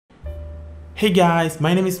Hey guys,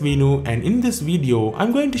 my name is Venu and in this video,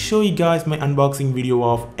 I'm going to show you guys my unboxing video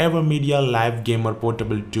of AVerMedia Live Gamer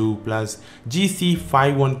Portable 2 plus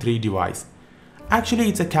GC513 device. Actually,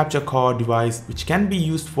 it's a capture card device which can be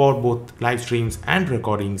used for both live streams and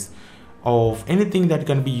recordings of anything that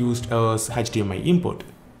can be used as HDMI input.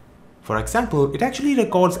 For example, it actually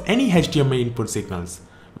records any HDMI input signals,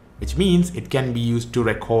 which means it can be used to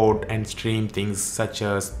record and stream things such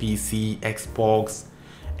as PC, Xbox,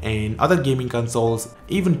 and other gaming consoles,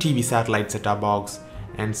 even TV satellite set-top box,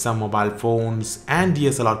 and some mobile phones and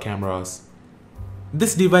DSLR cameras.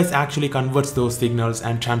 This device actually converts those signals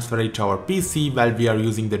and transfer it to our PC while we are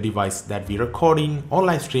using the device that we're recording or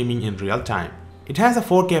live streaming in real time. It has a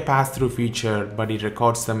 4K pass-through feature, but it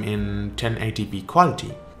records them in 1080p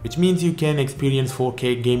quality, which means you can experience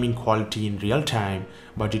 4K gaming quality in real time,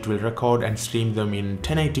 but it will record and stream them in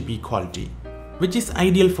 1080p quality, which is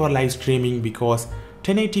ideal for live streaming because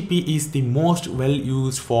 1080p is the most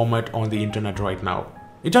well-used format on the internet right now.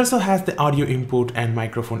 It also has the audio input and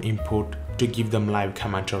microphone input to give them live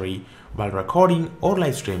commentary while recording or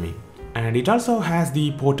live streaming. And it also has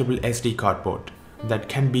the portable SD card port that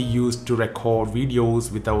can be used to record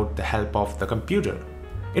videos without the help of the computer.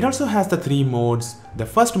 It also has the 3 modes. The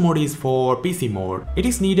first mode is for PC mode. It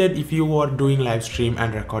is needed if you are doing live stream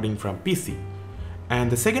and recording from PC. And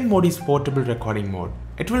the second mode is portable recording mode.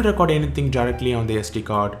 It will record anything directly on the SD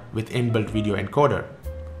card with inbuilt video encoder.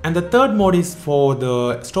 And the third mode is for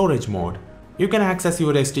the storage mode. You can access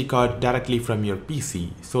your SD card directly from your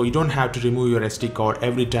PC, so you don't have to remove your SD card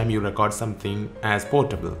every time you record something as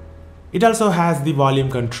portable. It also has the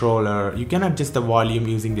volume controller. You can adjust the volume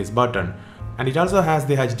using this button. And it also has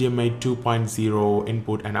the HDMI 2.0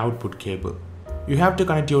 input and output cable. You have to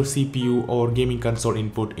connect your CPU or gaming console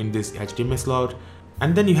input in this HDMI slot,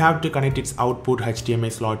 and then you have to connect its output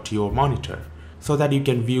HDMI slot to your monitor so that you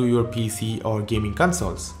can view your PC or gaming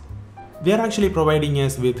consoles. They are actually providing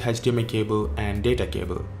us with HDMI cable and data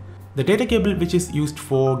cable. The data cable, which is used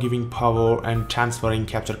for giving power and transferring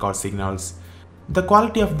capture card signals. The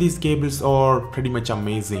quality of these cables are pretty much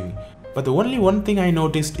amazing, but the only one thing I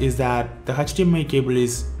noticed is that the HDMI cable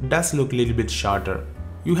does look a little bit shorter.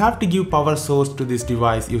 You have to give power source to this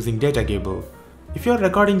device using data cable. If you're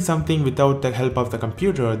recording something without the help of the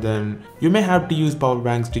computer, then you may have to use power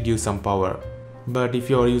banks to give some power. But if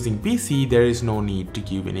you're using PC, there is no need to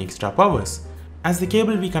give any extra powers, as the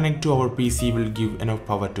cable we connect to our PC will give enough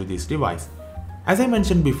power to this device. As I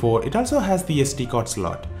mentioned before, it also has the SD card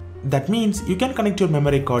slot. That means you can connect your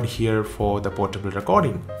memory card here for the portable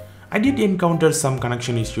recording. I did encounter some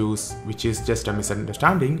connection issues, which is just a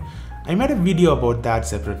misunderstanding. I made a video about that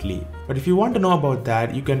separately, but if you want to know about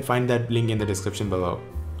that, you can find that link in the description below.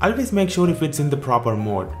 Always make sure if it's in the proper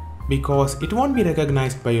mode, because it won't be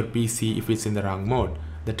recognized by your PC if it's in the wrong mode.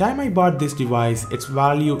 The time I bought this device, its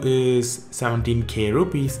value is 17k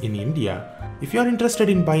rupees in India. If you are interested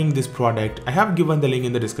in buying this product, I have given the link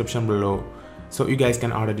in the description below, so you guys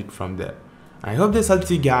can order it from there. I hope this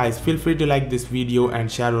helps you guys. Feel free to like this video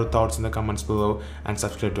and share your thoughts in the comments below and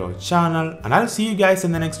subscribe to our channel, and I'll see you guys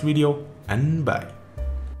in the next video, and bye.